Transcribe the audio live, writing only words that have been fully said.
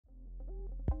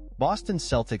Boston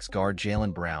Celtics guard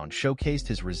Jaylen Brown showcased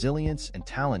his resilience and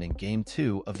talent in Game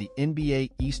 2 of the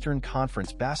NBA Eastern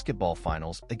Conference Basketball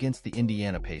Finals against the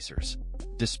Indiana Pacers.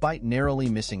 Despite narrowly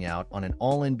missing out on an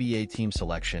All-NBA team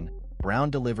selection,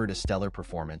 Brown delivered a stellar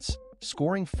performance,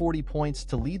 scoring 40 points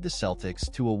to lead the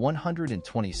Celtics to a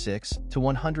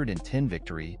 126-110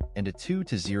 victory and a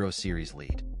 2-0 series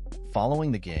lead.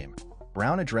 Following the game,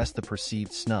 Brown addressed the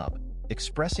perceived snub,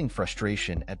 expressing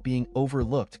frustration at being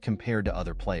overlooked compared to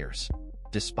other players.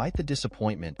 Despite the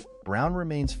disappointment, Brown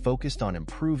remains focused on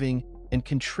improving and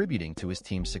contributing to his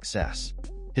team's success.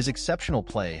 His exceptional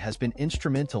play has been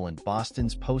instrumental in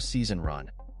Boston's postseason run,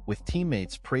 with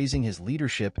teammates praising his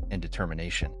leadership and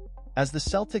determination. As the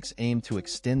Celtics aim to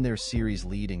extend their series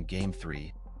lead in Game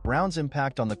 3, Brown's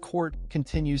impact on the court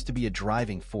continues to be a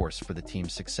driving force for the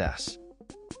team's success.